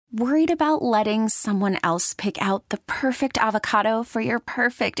Worried about letting someone else pick out the perfect avocado for your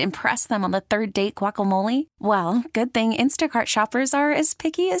perfect impress them on the third date guacamole? Well, good thing Instacart shoppers are as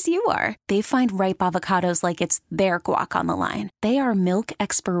picky as you are. They find ripe avocados like it's their guac on the line. They are milk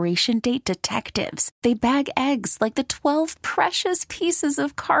expiration date detectives. They bag eggs like the 12 precious pieces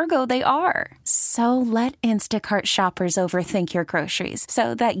of cargo they are. So let Instacart shoppers overthink your groceries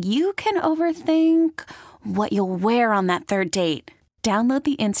so that you can overthink what you'll wear on that third date. Download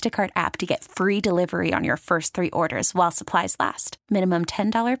the Instacart app to get free delivery on your first 3 orders while supplies last. Minimum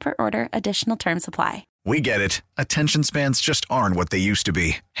 $10 per order. Additional terms apply. We get it. Attention spans just aren't what they used to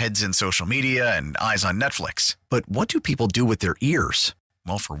be. Heads in social media and eyes on Netflix. But what do people do with their ears?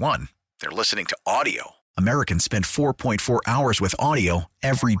 Well, for one, they're listening to audio. Americans spend 4.4 hours with audio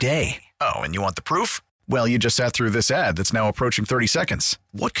every day. Oh, and you want the proof? Well, you just sat through this ad that's now approaching 30 seconds.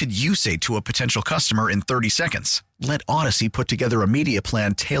 What could you say to a potential customer in 30 seconds? Let Odyssey put together a media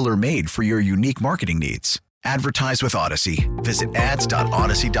plan tailor-made for your unique marketing needs. Advertise with Odyssey. Visit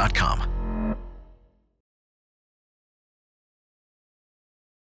ads.odyssey.com.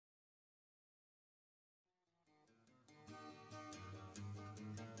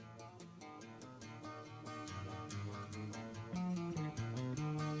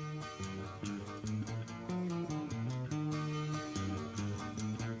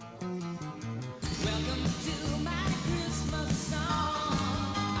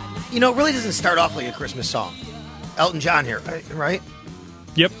 You know, it really doesn't start off like a Christmas song. Elton John here, right?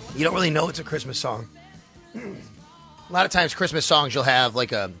 Yep. You don't really know it's a Christmas song. A lot of times Christmas songs you'll have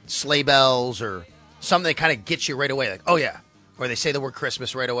like a sleigh bells or something that kind of gets you right away. Like, oh yeah. Or they say the word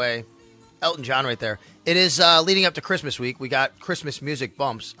Christmas right away. Elton John right there. It is leading up to Christmas week. We got Christmas music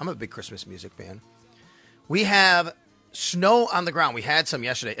bumps. I'm a big Christmas music fan. We have snow on the ground. We had some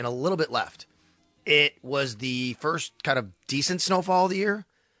yesterday and a little bit left. It was the first kind of decent snowfall of the year.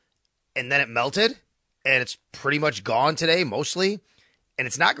 And then it melted, and it's pretty much gone today, mostly. And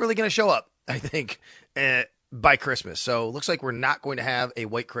it's not really going to show up, I think, by Christmas. So it looks like we're not going to have a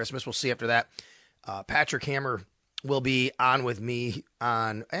white Christmas. We'll see after that. Patrick Hammer will be on with me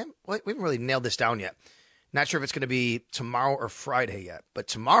on, and we haven't really nailed this down yet. Not sure if it's going to be tomorrow or Friday yet. But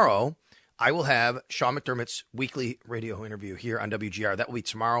tomorrow, I will have Sean McDermott's weekly radio interview here on WGR. That will be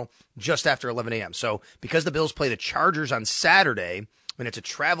tomorrow, just after 11 a.m. So because the Bills play the Chargers on Saturday, and it's a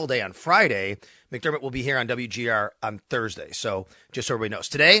travel day on Friday, McDermott will be here on WGR on Thursday. So just so everybody knows.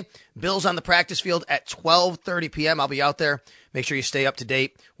 Today, Bills on the practice field at 12:30 p.m. I'll be out there. Make sure you stay up to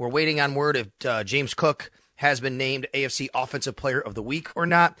date. We're waiting on word if James Cook has been named AFC Offensive Player of the Week or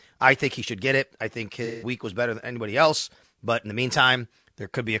not. I think he should get it. I think his week was better than anybody else. But in the meantime, there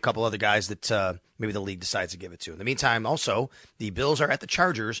could be a couple other guys that maybe the league decides to give it to. In the meantime, also, the Bills are at the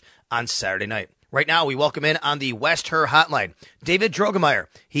Chargers on Saturday night. Right now, we welcome in on the West Her Hotline, David Droegemeier.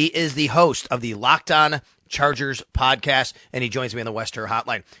 He is the host of the Locked On Chargers podcast, and he joins me on the West Her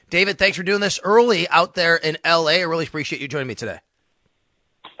Hotline. David, thanks for doing this early out there in L.A. I really appreciate you joining me today.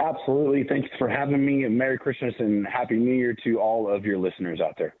 Absolutely. Thanks for having me. Merry Christmas and Happy New Year to all of your listeners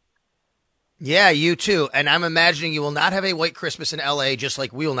out there. Yeah, you too. And I'm imagining you will not have a white Christmas in L.A., just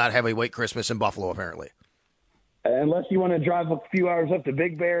like we will not have a white Christmas in Buffalo, apparently. Unless you want to drive a few hours up to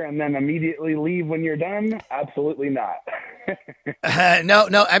Big Bear and then immediately leave when you're done, absolutely not.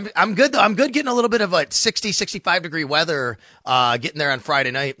 No, I'm good, though. I'm good getting a little bit of 60, 65-degree weather getting there on Friday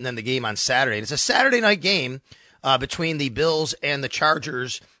night and then the game on Saturday. It's a Saturday night game between the Bills and the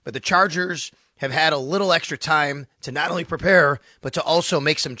Chargers, but the Chargers have had a little extra time to not only prepare, but to also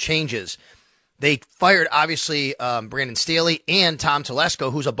make some changes. They fired, obviously, Brandon Staley and Tom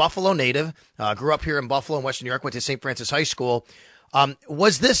Telesco, who's a Buffalo native, grew up here in Buffalo in Western New York, went to St. Francis High School.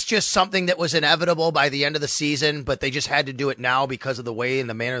 Was this just something that was inevitable by the end of the season, but they just had to do it now because of the way and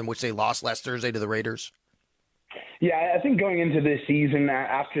the manner in which they lost last Thursday to the Raiders? Yeah, I think going into this season,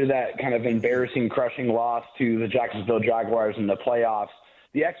 after that kind of embarrassing, crushing loss to the Jacksonville Jaguars in the playoffs,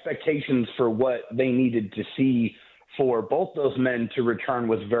 the expectations for what they needed to see for both those men to return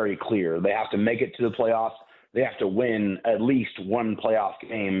was very clear. They have to make it to the playoffs. They have to win at least one playoff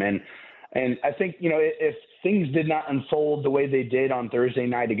game. And I think, if things did not unfold the way they did on Thursday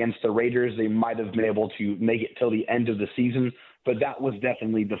night against the Raiders, they might have been able to make it till the end of the season. But that was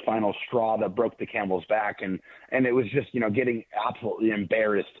definitely the final straw that broke the camel's back. And it was just, getting absolutely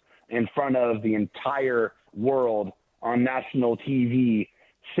embarrassed in front of the entire world on national TV,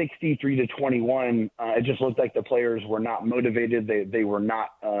 63-21. It just looked like the players were not motivated. They were not.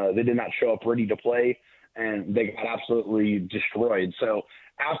 They did not show up ready to play, and they got absolutely destroyed. So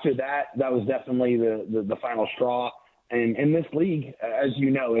after that, that was definitely the final straw. And in this league, as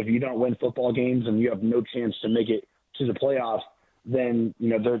you know, if you don't win football games and you have no chance to make it to the playoffs, then,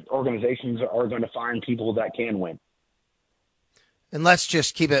 the organizations are going to find people that can win. And let's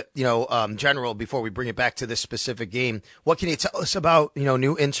just keep it, general before we bring it back to this specific game. What can you tell us about,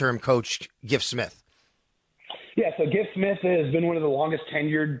 new interim coach Giff Smith? Yeah, so Giff Smith has been one of the longest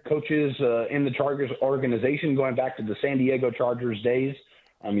tenured coaches in the Chargers organization, going back to the San Diego Chargers days.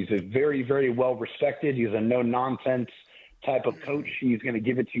 He's a very, very well respected. He's a no-nonsense type of coach. He's going to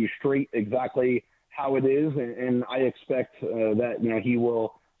give it to you straight exactly how it is, and I expect that, he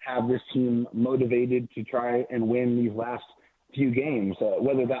will have this team motivated to try and win these last few games.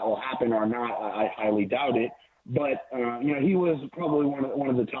 Whether that will happen or not, I highly doubt it. But he was probably one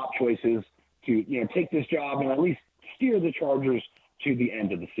of the top choices to take this job and at least steer the Chargers to the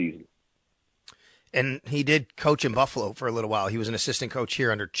end of the season. And he did coach in Buffalo for a little while. He was an assistant coach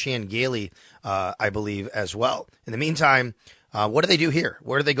here under Chan Gailey, I believe, as well. In the meantime, what do they do here?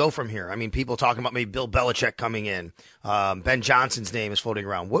 Where do they go from here? I mean, people talking about maybe Bill Belichick coming in. Ben Johnson's name is floating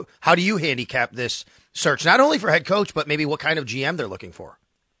around. How do you handicap this search, not only for head coach, but maybe what kind of GM they're looking for?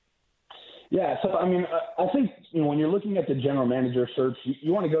 Yeah, so, I think, when you're looking at the general manager search,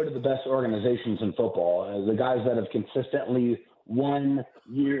 you want to go to the best organizations in football, the guys that have consistently won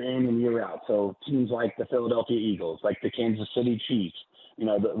year in and year out. So teams like the Philadelphia Eagles, like the Kansas City Chiefs,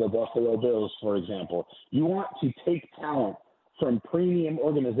 the Buffalo Bills, for example. You want to take talent from premium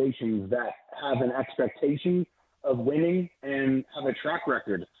organizations that have an expectation of winning and have a track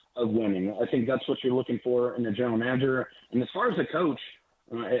record of winning. I think that's what you're looking for in a general manager. And as far as the coach,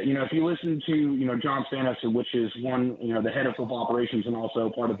 if you listen to, John Spanos, which is the head of football operations and also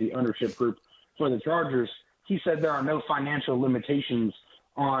part of the ownership group for the Chargers, he said there are no financial limitations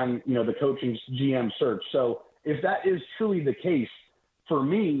on, the coaching GM search. So if that is truly the case, for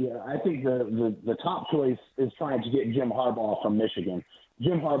me, I think the top choice is trying to get Jim Harbaugh from Michigan.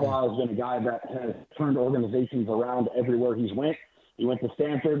 Jim Harbaugh has been a guy that has turned organizations around everywhere he's went. He went to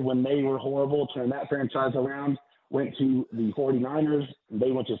Stanford when they were horrible, turned that franchise around, went to the 49ers.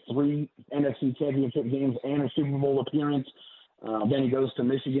 They went to 3 NFC championship games and a Super Bowl appearance. Then he goes to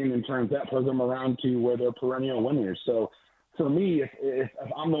Michigan and turns that program around to where they're perennial winners. So for me, if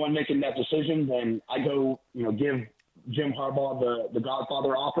I'm the one making that decision, then I go, give Jim Harbaugh the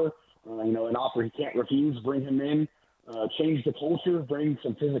Godfather offer, an offer he can't refuse, bring him in, change the culture, bring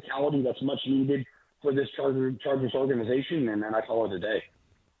some physicality that's much needed for this Chargers organization, and then I call it a day.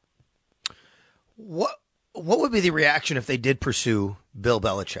 What would be the reaction if they did pursue Bill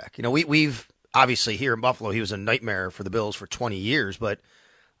Belichick? We've obviously here in Buffalo, he was a nightmare for the Bills for 20 years, but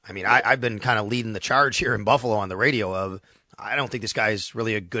I mean, I've been kind of leading the charge here in Buffalo on the radio of, I don't think this guy's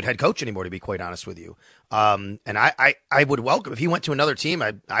really a good head coach anymore, to be quite honest with you. And I would welcome, if he went to another team,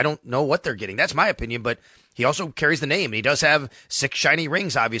 I don't know what they're getting. That's my opinion, but he also carries the name, and he does have 6 shiny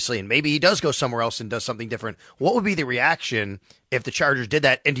rings, obviously, and maybe he does go somewhere else and does something different. What would be the reaction if the Chargers did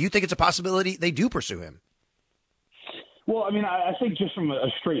that? And do you think it's a possibility they do pursue him? Well, I think just from a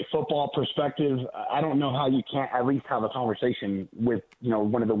straight football perspective, I don't know how you can't at least have a conversation with,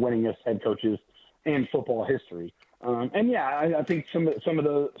 one of the winningest head coaches in football history. I think some of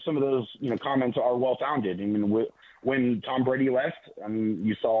those comments are well founded. When Tom Brady left,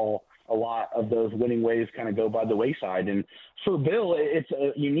 you saw a lot of those winning ways kind of go by the wayside. And for Bill, it's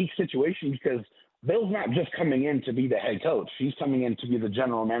a unique situation because Bill's not just coming in to be the head coach; he's coming in to be the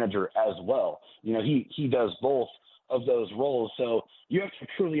general manager as well. He does both of those roles. So you have to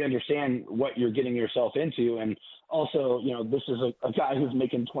truly understand what you're getting yourself into. And also, this is a guy who's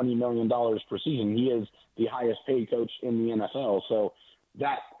making $20 million per season. He is the highest paid coach in the NFL. So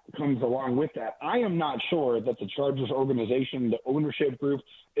that comes along with that. I am not sure that the Chargers organization, the ownership group,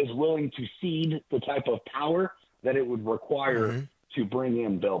 is willing to cede the type of power that it would require to bring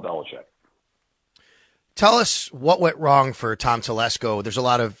in Bill Belichick. Tell us what went wrong for Tom Telesco. There's a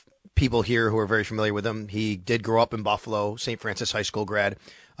lot of people here who are very familiar with him. He did grow up in Buffalo, St. Francis High School grad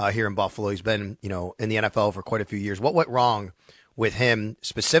here in Buffalo. He's been, in the NFL for quite a few years. What went wrong with him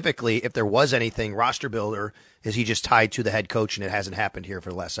specifically? If there was anything roster builder, is he just tied to the head coach and it hasn't happened here for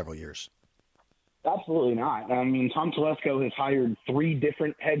the last several years? Absolutely not. Tom Telesco has hired 3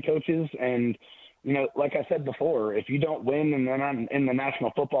 different head coaches, and like I said before, if you don't win and then in the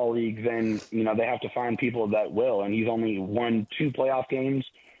National Football League, then they have to find people that will. And he's only won 2 playoff games.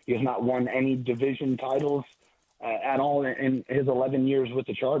 He has not won any division titles at all in his 11 years with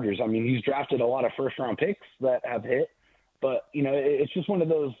the Chargers. He's drafted a lot of first-round picks that have hit, but it's just one of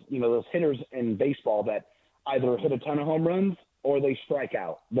those those hitters in baseball that either hit a ton of home runs or they strike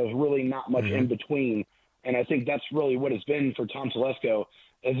out. There's really not much in between, and I think that's really what it's been for Tom Telesco.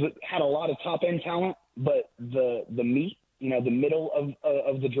 Is it had a lot of top-end talent, but the meat, the middle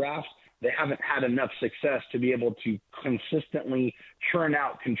of the draft they haven't had enough success to be able to consistently churn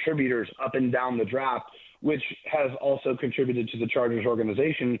out contributors up and down the draft, which has also contributed to the Chargers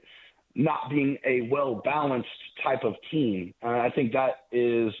organization not being a well-balanced type of team. I think that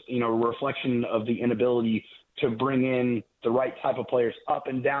is, a reflection of the inability to bring in the right type of players up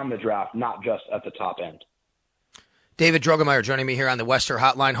and down the draft, not just at the top end. David Droegemeier joining me here on the Wester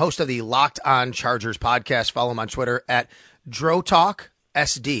Hotline, host of the Locked On Chargers podcast. Follow him on Twitter at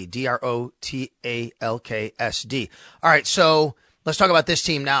DroTalkSD, DROTALKSD. All right, so let's talk about this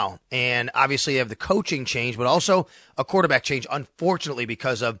team now. And obviously you have the coaching change, but also a quarterback change, unfortunately,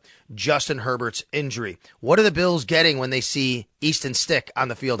 because of Justin Herbert's injury. What are the Bills getting when they see Easton Stick on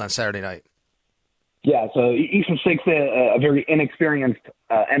the field on Saturday night? Yeah, so Easton Stick's a very inexperienced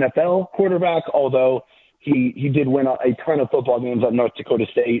NFL quarterback, although he did win a ton of football games at North Dakota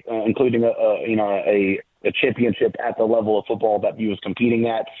State, including a championship at the level of football that he was competing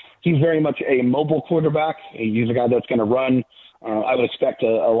at. He's very much a mobile quarterback. He's a guy that's going to run. I would expect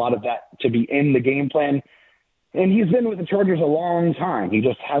a lot of that to be in the game plan. And he's been with the Chargers a long time. He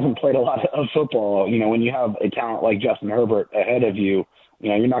just hasn't played a lot of football. When you have a talent like Justin Herbert ahead of you,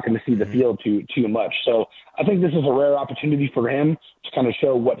 you're not going to see the field too much. So I think this is a rare opportunity for him to kind of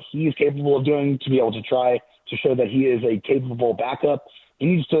show what he's capable of doing, to be able to try to show that he is a capable backup. He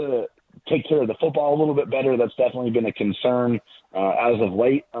needs to take care of the football a little bit better. That's definitely been a concern as of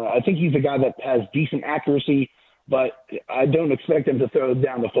late. I think he's a guy that has decent accuracy, but I don't expect him to throw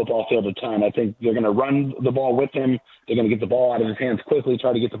down the football field a ton. I think they're going to run the ball with him. They're going to get the ball out of his hands quickly,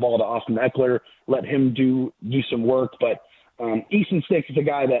 try to get the ball to Austin Eckler, let him do some work. But Easton Stick is a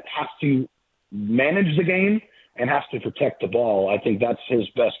guy that has to manage the game and has to protect the ball. I think that's his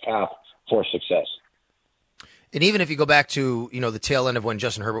best path for success. And even if you go back to, the tail end of when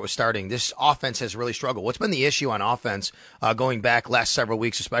Justin Herbert was starting, this offense has really struggled. What's been the issue on offense going back last several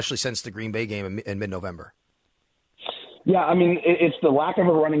weeks, especially since the Green Bay game in mid-November? Yeah, I mean, it's the lack of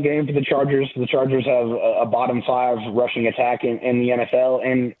a running game for the Chargers. The Chargers have a bottom 5 rushing attack in the NFL,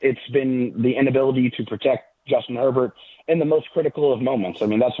 and it's been the inability to protect Justin Herbert in the most critical of moments. I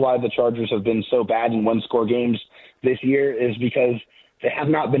mean, that's why the Chargers have been so bad in one-score games this year, is because they have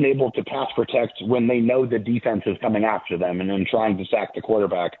not been able to pass protect when they know the defense is coming after them and then trying to sack the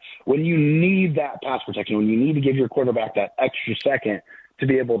quarterback. When you need that pass protection, when you need to give your quarterback that extra second to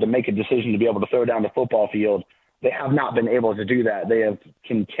be able to make a decision, to be able to throw down the football field, they have not been able to do that. They have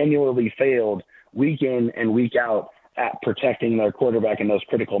continually failed week in and week out at protecting their quarterback in those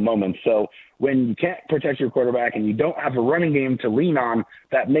critical moments. So when you can't protect your quarterback and you don't have a running game to lean on,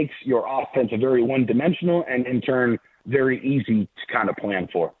 that makes your offense very one-dimensional and in turn very easy to kind of plan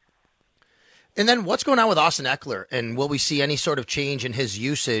for. And then what's going on with Austin Eckler? And will we see any sort of change in his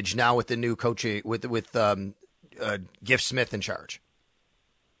usage now with the new coach, with Giff Smith in charge?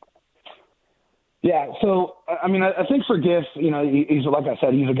 Yeah, so, I mean, I think for Giff, he's, like I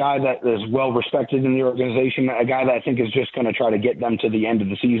said, he's a guy that is well respected in the organization, a guy that I think is just going to try to get them to the end of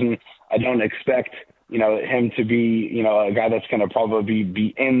the season. I don't expect, him to be, a guy that's going to probably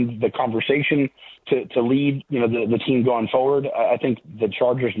be in the conversation to lead, the team going forward. I think the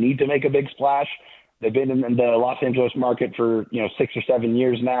Chargers need to make a big splash. They've been in the Los Angeles market for, 6 or 7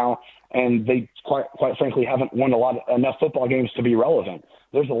 years now, and they quite frankly haven't won enough football games to be relevant.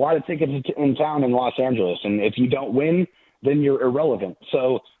 There's a lot of tickets in town in Los Angeles, and if you don't win, then you're irrelevant.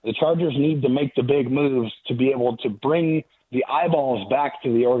 So the Chargers need to make the big moves to be able to bring the eyeballs back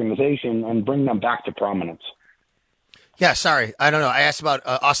to the organization and bring them back to prominence. Yeah, sorry. I don't know. I asked about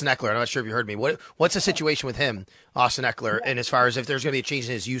Austin Eckler. I'm not sure if you heard me. What's the situation with him, Austin Eckler, and as far as if there's going to be a change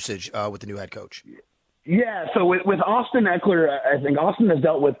in his usage with the new head coach? Yeah, so with Austin Eckler, I think Austin has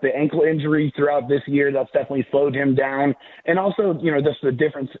dealt with the ankle injury throughout this year. That's definitely slowed him down. And also, just the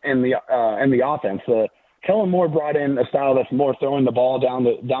difference in the offense. Kellen Moore brought in a style that's more throwing the ball down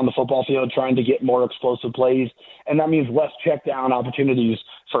the football field, trying to get more explosive plays. And that means less check down opportunities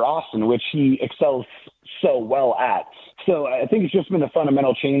for Austin, which he excels so well at. So I think it's just been a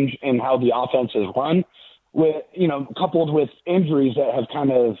fundamental change in how the offense is run, coupled with injuries that have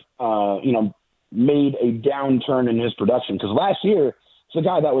kind of, made a downturn in his production. Because last year, it's a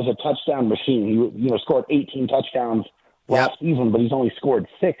guy that was a touchdown machine. He, scored 18 touchdowns last season, but he's only scored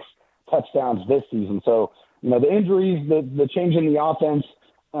 6 touchdowns this season. So, the injuries, the change in the offense,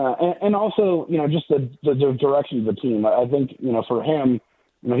 and also, just the direction of the team. I think, for him,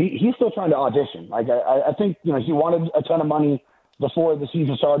 he's still trying to audition. Like, I think, he wanted a ton of money before the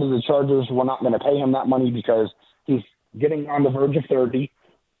season started. The Chargers were not going to pay him that money because he's getting on the verge of 30.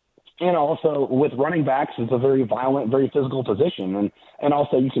 And also with running backs, it's a very violent, very physical position. And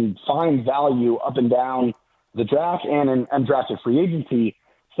also you can find value up and down the draft and in undrafted free agency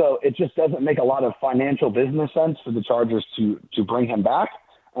So it just doesn't make a lot of financial business sense for the Chargers to bring him back.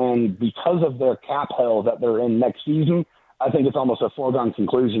 And because of their cap hell that they're in next season, I think it's almost a foregone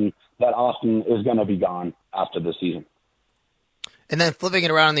conclusion that Austin is going to be gone after this season. And then flipping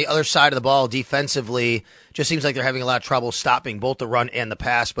it around on the other side of the ball defensively, just seems like they're having a lot of trouble stopping both the run and the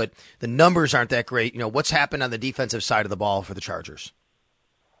pass, but the numbers aren't that great. What's happened on the defensive side of the ball for the Chargers?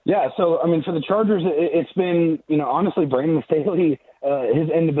 Yeah, so, for the Chargers, it's been, honestly, Brandon Staley, his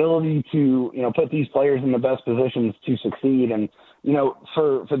inability to, put these players in the best positions to succeed. And,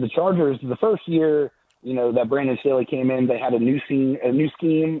 for the Chargers, the first year, that Brandon Staley came in, they had a new scheme,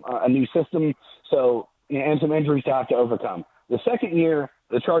 a new system, so, and some injuries to have to overcome. The second year,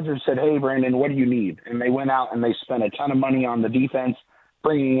 the Chargers said, hey, Brandon, what do you need? And they went out and they spent a ton of money on the defense,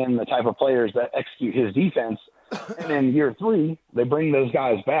 bringing in the type of players that execute his defense. And then year 3, they bring those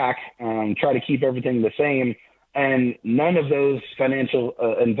guys back and try to keep everything the same. And none of those financial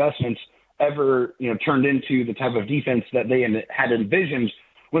investments ever, turned into the type of defense that they had envisioned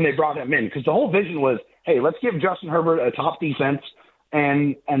when they brought him in. Because the whole vision was, hey, let's give Justin Herbert a top defense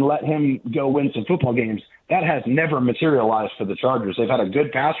and let him go win some football games. That has never materialized for the Chargers. They've had a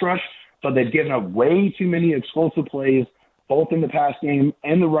good pass rush, but they've given up way too many explosive plays, both in the pass game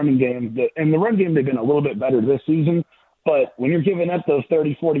and the running game. In the run game, they've been a little bit better this season, but when you're giving up those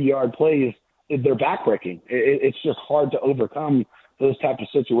 30, 40-yard plays, they're backbreaking. It's just hard to overcome those types of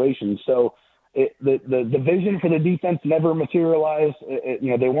situations. So the vision for the defense never materialized.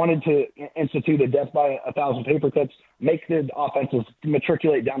 They wanted to institute a death by 1,000 paper cuts, make the offenses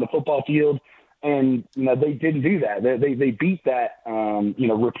matriculate down the football field, and they didn't do that. They beat that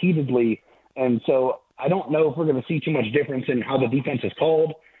repeatedly, and so I don't know if we're going to see too much difference in how the defense is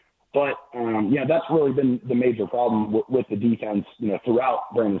called, but that's really been the major problem with the defense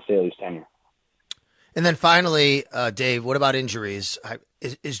throughout Brandon Staley's tenure. And then finally, Dave, what about injuries?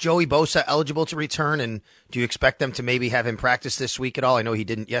 Is Joey Bosa eligible to return, and do you expect them to maybe have him practice this week at all? I know he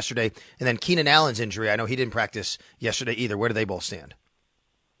didn't yesterday. And then Keenan Allen's injury, I know he didn't practice yesterday either. Where do they both stand?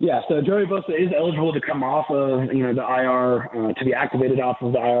 Yeah, so Joey Bosa is eligible to come off of the IR, to be activated off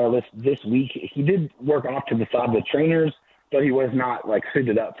of the IR list this week. He did work off to the side with trainers, but he was not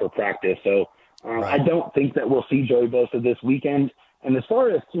suited up for practice. So right. I don't think that we'll see Joey Bosa this weekend. And as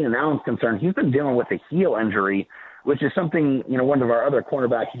far as Keenan Allen's concerned, he's been dealing with a heel injury, which is something one of our other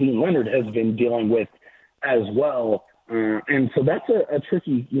cornerbacks, Dean Leonard, has been dealing with as well. And so that's a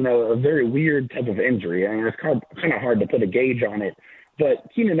tricky, a very weird type of injury. I mean, it's kind of hard to put a gauge on it. But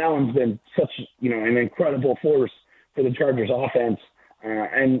Keenan Allen's been such, an incredible force for the Chargers offense.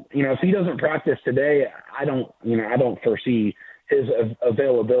 And if he doesn't practice today, I don't foresee his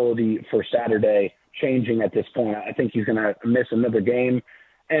availability for Saturday changing at this point. I think he's going to miss another game.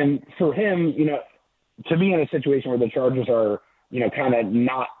 And for him, to be in a situation where the Chargers are, kind of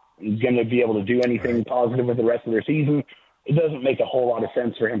not going to be able to do anything positive with the rest of their season, it doesn't make a whole lot of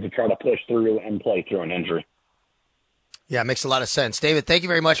sense for him to try to push through and play through an injury. Yeah, it makes a lot of sense. David, thank you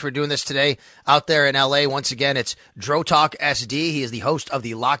very much for doing this today out there in L.A. Once again, it's Dro Talk SD. He is the host of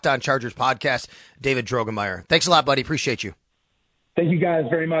the Locked On Chargers podcast, David Droegemeier. Thanks a lot, buddy. Appreciate you. Thank you guys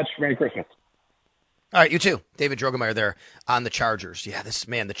very much. Merry Christmas. All right, you too. David Droegemeier there on the Chargers. Yeah,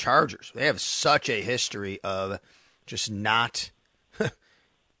 the Chargers, they have such a history of just not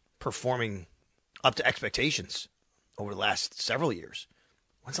performing up to expectations over the last several years.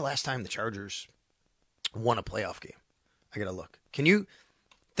 When's the last time the Chargers won a playoff game? I got to look. Can you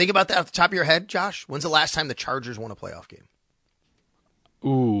think about that off the top of your head, Josh? When's the last time the Chargers won a playoff game?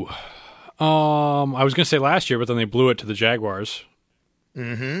 Ooh. I was going to say last year, but then they blew it to the Jaguars.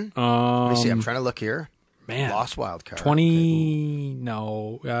 Mm-hmm. Let me see. I'm trying to look here. Man. Lost wild card. 20... Okay.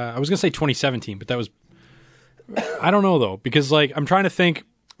 No. I was going to say 2017, but that was... I don't know, though, because, I'm trying to think...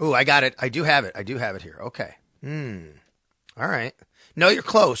 Ooh, I got it. I do have it here. Okay. All right. No, you're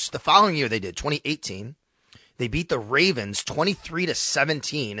close. The following year they did, 2018. They beat the Ravens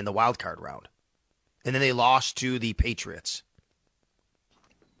 23-17 in the wild card round. And then they lost to the Patriots.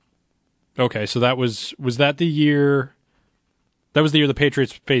 Okay, so that was that the year... That was the year the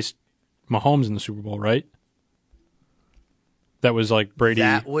Patriots faced Mahomes in the Super Bowl, right? That was Brady.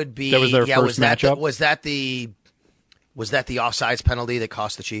 That would be. That was their first matchup. Was that the offsides penalty that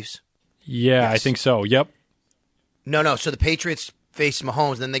cost the Chiefs? Yeah, yes. I think so. Yep. No. So the Patriots faced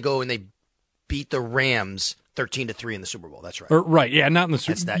Mahomes, then they go and they beat the Rams 13-3 in the Super Bowl. That's right. Right. Yeah, not in the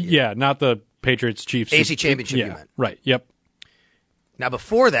Super Bowl. Yeah, not the Patriots Chiefs. AFC Championship. Yeah. You meant. Right. Yep. Now,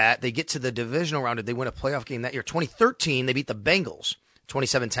 before that, they get to the divisional round. Did they win a playoff game that year? 2013, they beat the Bengals.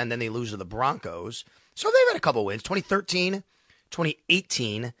 27-10, then they lose to the Broncos. So they've had a couple wins. 2013,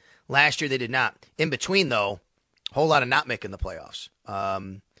 2018. Last year, they did not. In between, though, whole lot of not making the playoffs.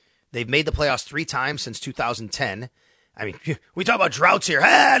 They've made the playoffs 3 times since 2010. I mean, we talk about droughts here.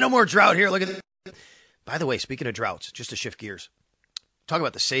 No more drought here. Look at this. By the way, speaking of droughts, just to shift gears, talk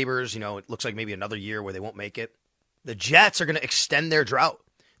about the Sabres. It looks like maybe another year where they won't make it. The Jets are going to extend their drought.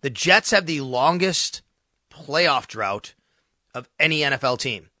 The Jets have the longest playoff drought of any NFL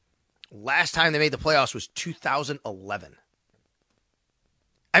team. Last time they made the playoffs was 2011.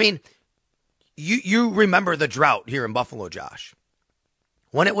 I mean, you remember the drought here in Buffalo, Josh.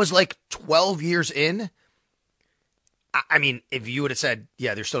 When it was like 12 years in, I mean, if you would have said,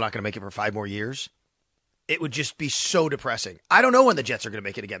 yeah, they're still not going to make it for 5 more years, it would just be so depressing. I don't know when the Jets are going to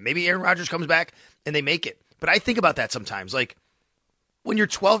make it again. Maybe Aaron Rodgers comes back and they make it. But I think about that sometimes. Like when you're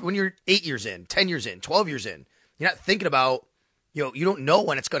 8 years in, 10 years in, 12 years in, you're not thinking about, you don't know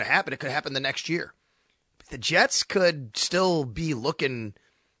when it's going to happen. It could happen the next year. But the Jets could still be looking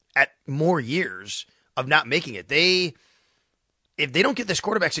at more years of not making it. If they don't get this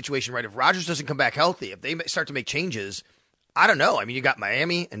quarterback situation right, if Rodgers doesn't come back healthy, if they start to make changes, I don't know. I mean, you got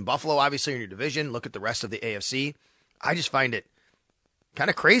Miami and Buffalo obviously in your division. Look at the rest of the AFC. I just find it kind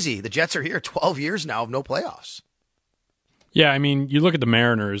of crazy. The Jets are here 12 years now of no playoffs. Yeah, I mean, you look at the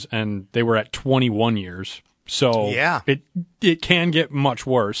Mariners and they were at 21 years. So yeah, it can get much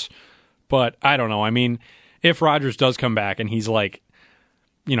worse. But I don't know. I mean, if Rodgers does come back and he's like,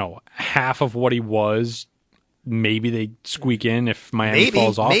 half of what he was, maybe they squeak in if Miami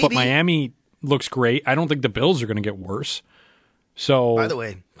falls off. But Miami looks great. I don't think the Bills are going to get worse. So, by the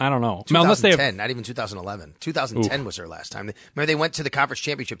way, I don't know. 2010, unless they have, not even 2011. 2010 was their last time. Remember, they went to the conference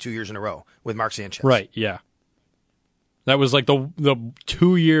championship 2 years in a row with Mark Sanchez. Right, yeah. That was like the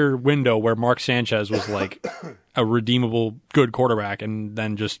 2-year window where Mark Sanchez was like a redeemable good quarterback and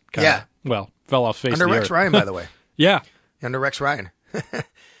then just kind of, fell off face under of the Rex earth. Ryan, by the way. Yeah. Under Rex Ryan.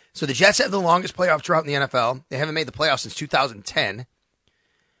 So the Jets have the longest playoff drought in the NFL. They haven't made the playoffs since 2010.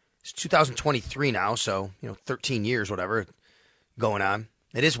 It's 2023 now, so 13 years, whatever, going on.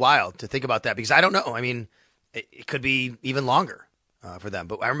 It is wild to think about that because I don't know. I mean, it could be even longer for them.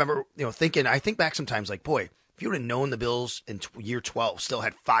 But I remember, thinking. I think back sometimes, like, boy, if you would have known the Bills in year 12 still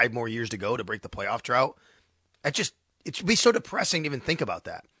had 5 more years to go to break the playoff drought, it should be so depressing to even think about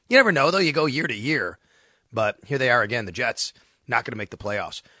that. You never know, though. You go year to year, but here they are again. The Jets not going to make the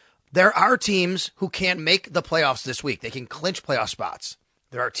playoffs. There are teams who can make the playoffs this week. They can clinch playoff spots.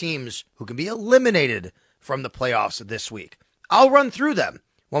 There are teams who can be eliminated from the playoffs this week. I'll run through them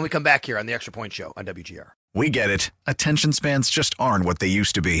when we come back here on the Extra Point Show on WGR. We get it. Attention spans just aren't what they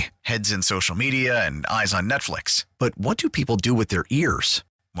used to be. Heads in social media and eyes on Netflix. But what do people do with their ears?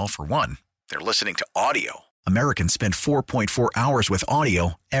 Well, for one, they're listening to audio. Americans spend 4.4 hours with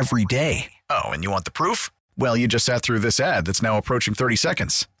audio every day. Oh, and you want the proof? Well, you just sat through this ad that's now approaching 30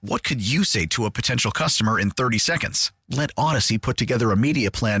 seconds. What could you say to a potential customer in 30 seconds? Let Odyssey put together a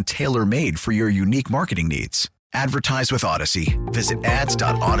media plan tailor-made for your unique marketing needs. Advertise with Odyssey. Visit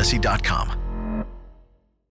ads.odyssey.com.